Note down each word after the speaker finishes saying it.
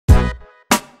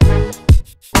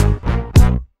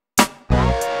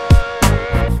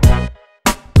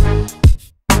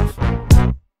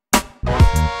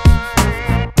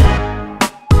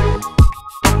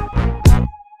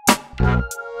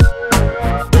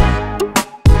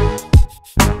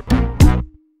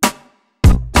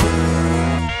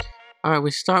Alright,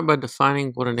 we start by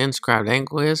defining what an inscribed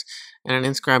angle is. And an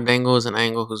inscribed angle is an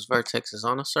angle whose vertex is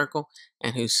on a circle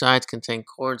and whose sides contain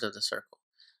chords of the circle.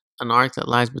 An arc that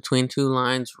lies between two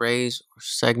lines, rays, or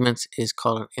segments is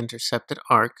called an intercepted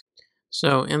arc.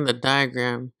 So in the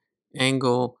diagram,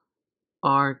 angle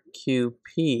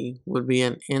RQP would be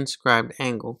an inscribed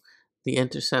angle. The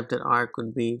intercepted arc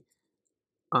would be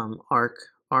arc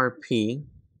RP.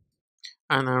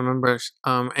 And I remember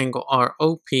angle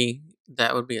ROP,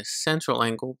 that would be a central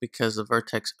angle because the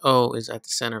vertex O is at the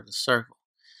center of the circle.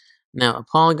 Now, a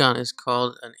polygon is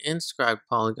called an inscribed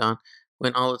polygon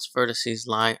when all its vertices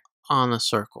lie on a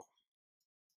circle.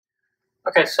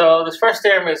 Okay, so this first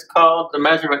theorem is called the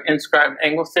measure of an inscribed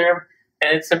angle theorem,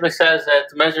 and it simply says that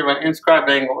the measure of an inscribed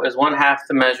angle is 1/2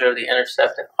 the measure of the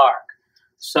intercepted arc.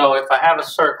 So if I have a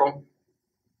circle,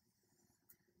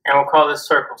 and we'll call this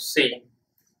circle C,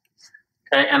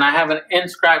 okay, and I have an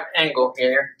inscribed angle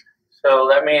here, so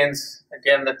that means,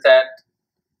 again, that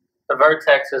the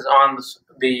vertex is on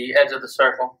the edge of the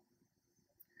circle.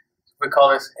 So we call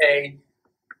this A,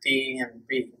 D, and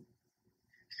B.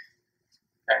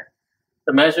 Okay.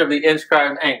 The measure of the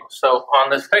inscribed angle. So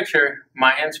on this picture,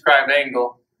 my inscribed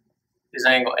angle is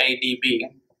angle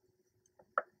ADB.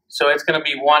 So it's going to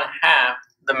be 1/2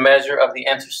 the measure of the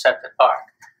intercepted arc.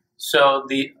 So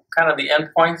the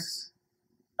endpoints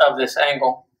of this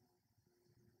angle,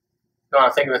 if you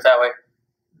want to think of it that way,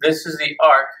 this is the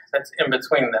arc that's in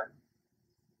between them.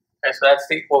 Okay, so that's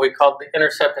what we call the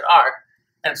intercepted arc.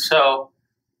 And so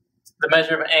the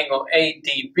measure of angle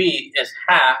ADB is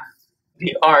 1/2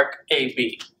 the arc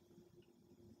AB.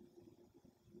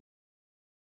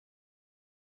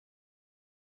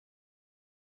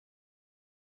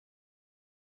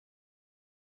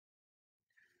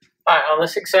 All right, on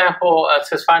this example, it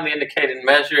says find the indicated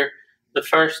measure. The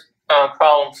first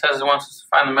problem says it wants us to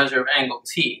find the measure of angle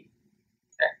T.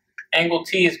 Okay. Angle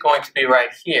T is going to be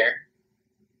right here.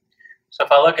 So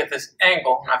if I look at this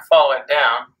angle and I follow it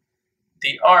down,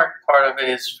 the arc part of it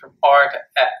is from R to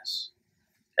S.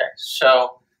 Okay,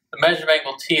 so the measure of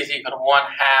angle T is equal to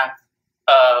 1/2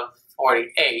 of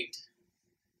 48,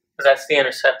 because that's the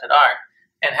intercepted arc,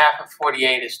 and 1/2 of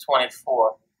 48 is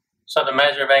 24. So the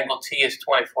measure of angle T is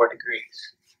 24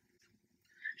 degrees.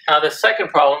 Now the second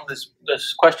problem,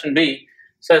 this question B,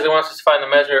 says it wants us to find the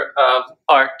measure of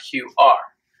arc QR,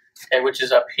 okay, which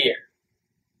is up here.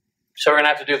 So we're going to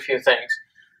have to do a few things.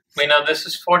 We know this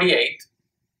is 48.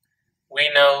 We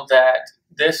know that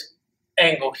this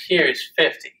angle here is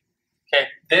 50.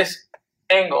 Okay, this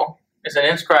angle is an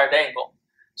inscribed angle,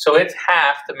 so it's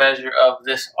 1/2 the measure of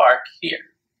this arc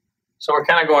here. So we're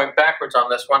kind of going backwards on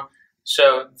this one.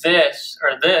 So this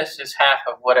is 1/2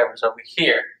 of whatever's over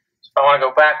here. So if I want to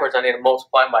go backwards, I need to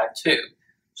multiply by 2.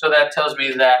 So that tells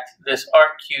me that this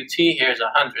arc QT here is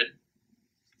 100.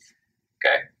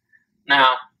 Okay.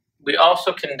 Now, we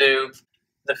also can do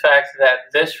the fact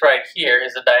that this right here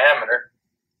is a diameter.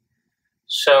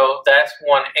 So that's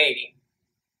 180.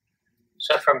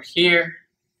 So from here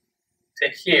to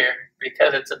here,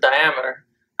 because it's a diameter,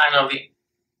 I know the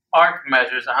arc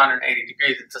measures 180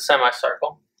 degrees. It's a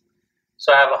semicircle.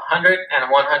 So I have 100 and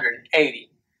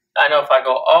 180. I know if I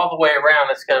go all the way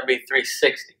around, it's going to be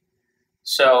 360.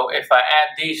 So if I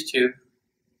add these two,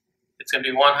 it's going to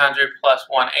be 100 plus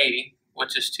 180,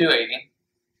 which is 280.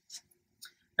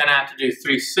 Then I have to do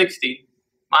 360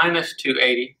 minus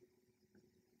 280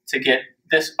 to get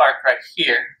this arc right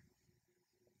here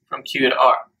from Q to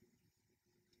R.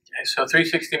 Okay, so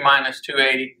 360 minus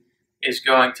 280 is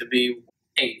going to be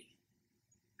 80.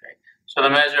 Okay, so the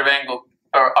measure of angle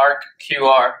or arc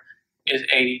QR is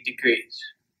 80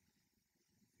 degrees.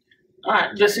 All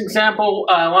right, this example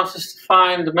wants us to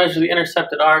find the measure of the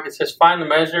intercepted arc. It says find the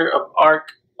measure of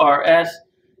arc RS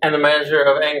and the measure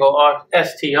of angle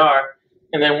STR.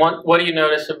 And then what do you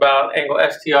notice about angle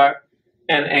STR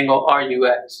and angle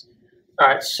RUS? All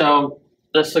right, so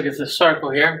let's look at the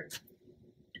circle here.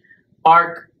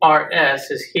 Arc RS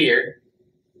is here.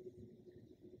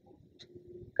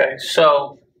 Okay,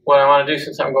 so what I want to do,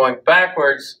 since I'm going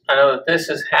backwards, I know that this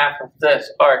is 1/2 of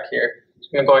this arc here.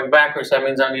 So I'm going backwards, that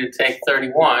means I need to take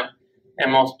 31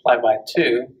 and multiply by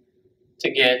 2 to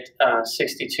get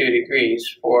 62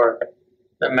 degrees for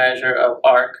the measure of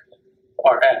arc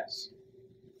RS.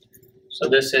 So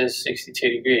this is 62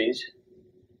 degrees.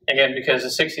 Again, because the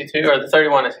 62 or the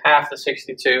 31 is 1/2 the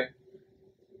 62.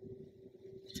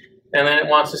 And then it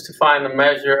wants us to find the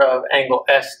measure of angle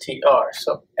STR.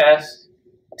 So STR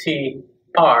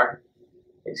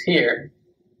is here.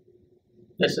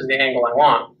 This is the angle I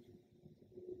want.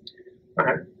 All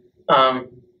right.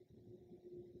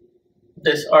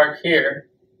 This arc here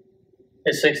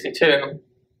is 62.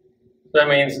 That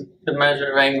means the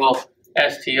measure of angle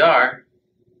STR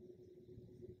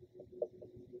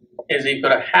is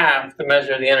equal to half the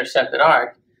measure of the intercepted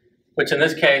arc, which in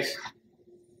this case,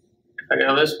 if I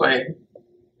go this way,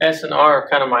 S and R are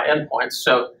kind of my endpoints,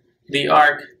 so the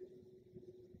arc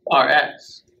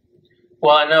RS.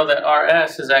 Well, I know that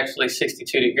RS is actually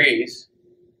 62 degrees,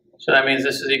 so that means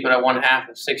this is equal to 1/2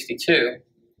 of 62,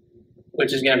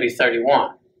 which is going to be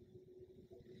 31.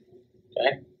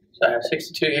 Okay, so I have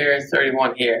 62 here,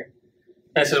 31 here.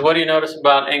 And it says, what do you notice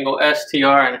about angle STR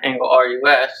and angle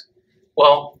RUS?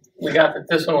 Well, we got that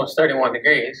this one was 31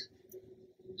 degrees,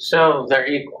 so they're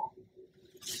equal.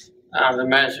 The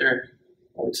measure,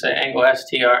 I would say angle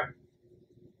STR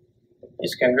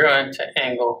is congruent to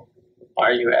angle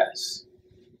RUS.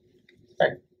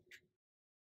 Okay.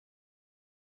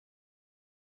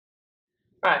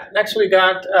 All right, next we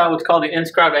got what's called the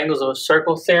inscribed angles of a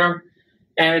circle theorem.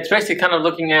 And it's basically kind of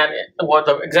looking at what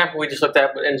the example we just looked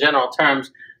at, but in general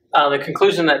terms, the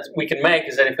conclusion that we can make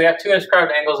is that if we have two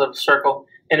inscribed angles of a circle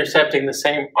intercepting the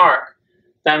same arc,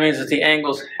 that means that the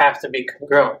angles have to be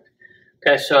congruent.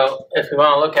 Okay, so if we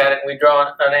want to look at it, we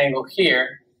draw an angle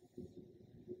here.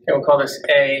 Okay, we'll call this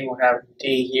A, we'll have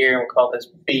D here, and we'll call this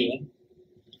B.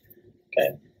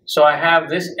 Okay, so I have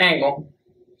this angle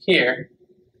here.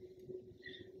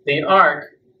 The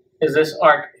arc is this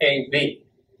arc AB.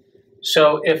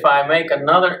 So if I make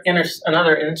another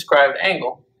inscribed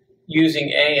angle using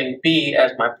A and B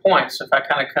as my points, so if I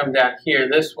kind of come down here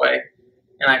this way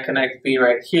and I connect B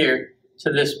right here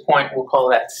to this point, we'll call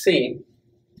that C.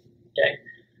 Okay,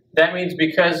 that means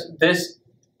because this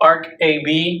arc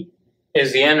AB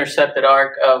is the intercepted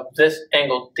arc of this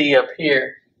angle D up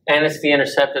here, and it's the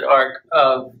intercepted arc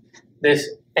of this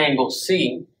angle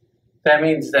C, that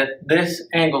means that this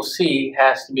angle C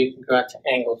has to be congruent to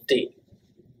angle D.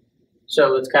 So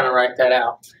let's kind of write that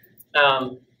out.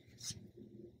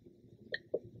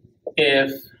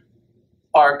 If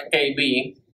arc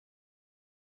AB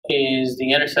is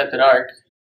the intercepted arc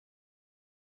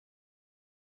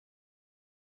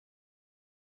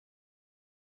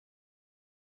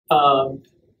of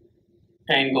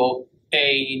angle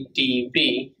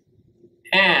ADB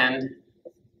and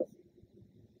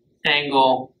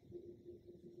angle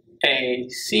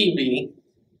ACB,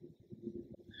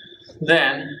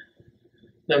 then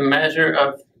the measure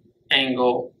of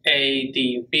angle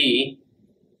ADB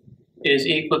is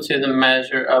equal to the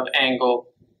measure of angle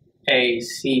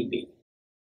ACB.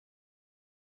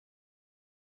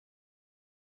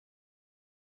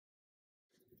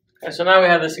 And so now we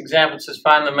have this example that says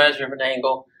find the measure of an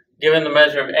angle. Given the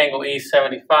measure of angle E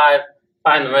 75,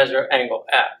 find the measure of angle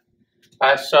F. All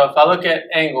right, so if I look at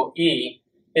angle E,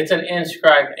 it's an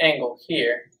inscribed angle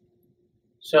here.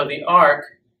 So the arc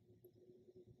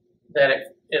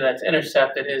that's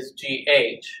intercepted is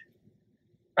GH.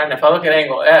 And if I look at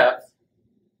angle F,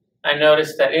 I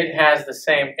notice that it has the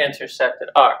same intercepted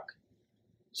arc.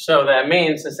 So that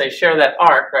means, since they share that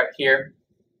arc right here,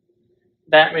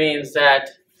 that means that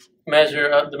the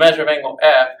measure of angle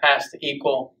F has to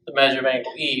equal the measure of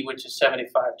angle E, which is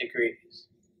 75 degrees.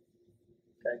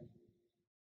 Okay.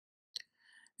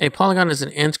 A polygon is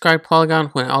an inscribed polygon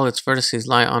when all its vertices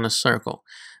lie on a circle.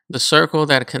 The circle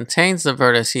that contains the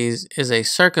vertices is a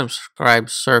circumscribed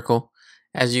circle,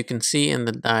 as you can see in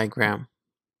the diagram.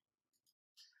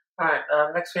 Alright,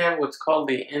 next we have what's called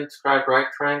the inscribed right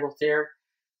triangle theorem,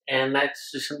 and that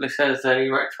just simply says that a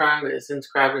right triangle is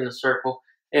inscribed in a circle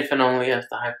if and only if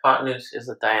the hypotenuse is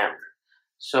the diameter.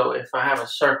 So if I have a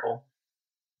circle,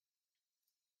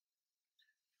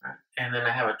 right, and then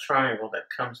I have a triangle that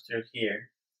comes through here,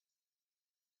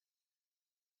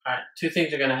 alright, two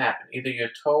things are going to happen. Either you're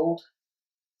told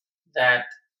that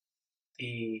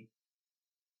the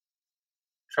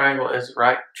triangle is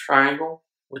right triangle,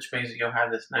 which means that you'll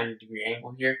have this 90-degree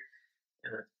angle here,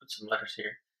 and let's put some letters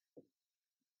here.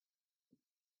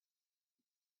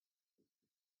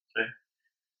 Okay.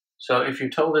 So if you're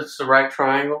told it's the right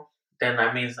triangle, then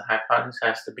that means the hypotenuse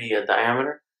has to be a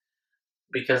diameter.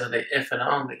 Because of the if and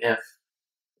only if,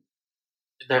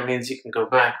 that means you can go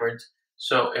backwards.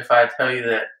 So if I tell you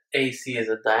that AC is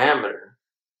a diameter,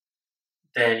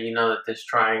 then you know that this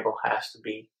triangle has to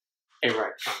be a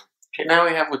right triangle. Okay, now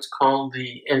we have what's called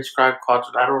the inscribed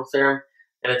quadrilateral theorem,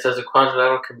 and it says a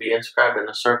quadrilateral can be inscribed in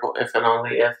a circle if and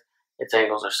only if its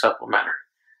angles are supplementary.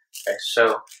 Okay,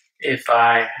 so if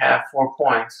I have 4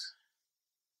 points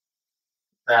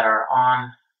that are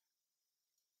on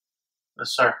the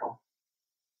circle,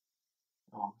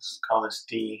 let's call this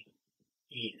D,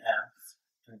 E, F,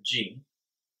 and G.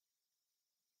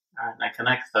 All right, and I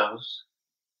connect those.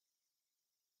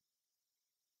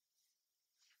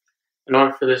 In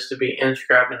order for this to be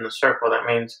inscribed in the circle, that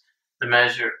means the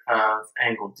measure of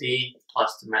angle D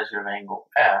plus the measure of angle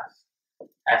F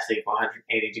has to equal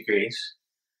 180 degrees.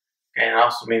 Okay, and it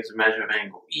also means the measure of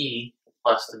angle E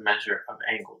plus the measure of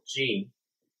angle G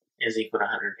is equal to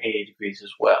 180 degrees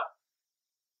as well.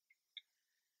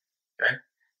 Okay.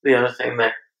 The other thing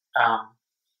that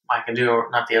I can do, or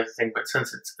not the other thing, but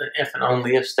since it's an if and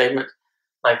only if statement,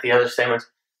 like the other statements,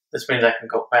 this means I can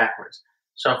go backwards.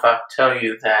 So if I tell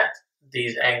you that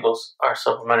these angles are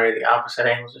supplementary, the opposite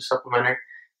angles are supplementary,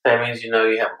 that means you know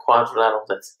you have a quadrilateral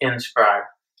that's inscribed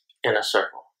in a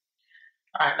circle.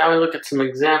 All right, now we look at some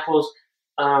examples.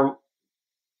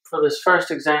 For this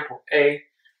first example, A,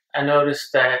 I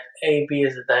noticed that AB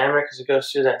is the diameter because it goes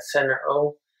through that center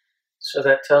O. So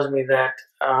that tells me that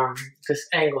this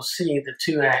angle C, the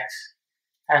 2x,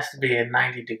 has to be a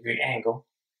 90-degree angle.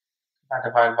 If I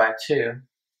divide by 2,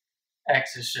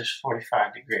 x is just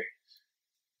 45 degrees.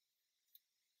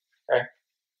 Okay.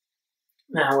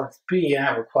 Now with B, I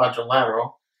have a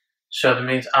quadrilateral, so that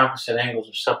means opposite angles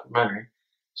are supplementary.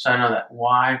 So I know that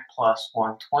y plus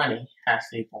 120 has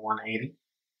to equal 180.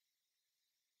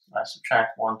 So I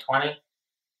subtract 120. It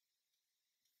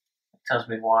tells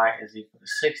me y is equal to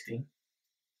 60.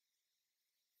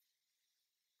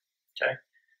 Okay.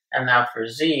 And now for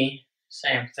Z,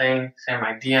 same thing, same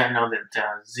idea. I know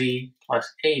that Z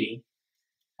plus 80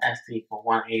 has to equal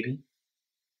 180.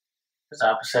 Because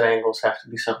opposite angles have to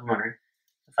be supplementary.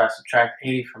 If I subtract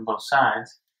 80 from both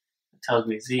sides, it tells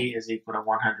me Z is equal to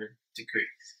 100 degrees.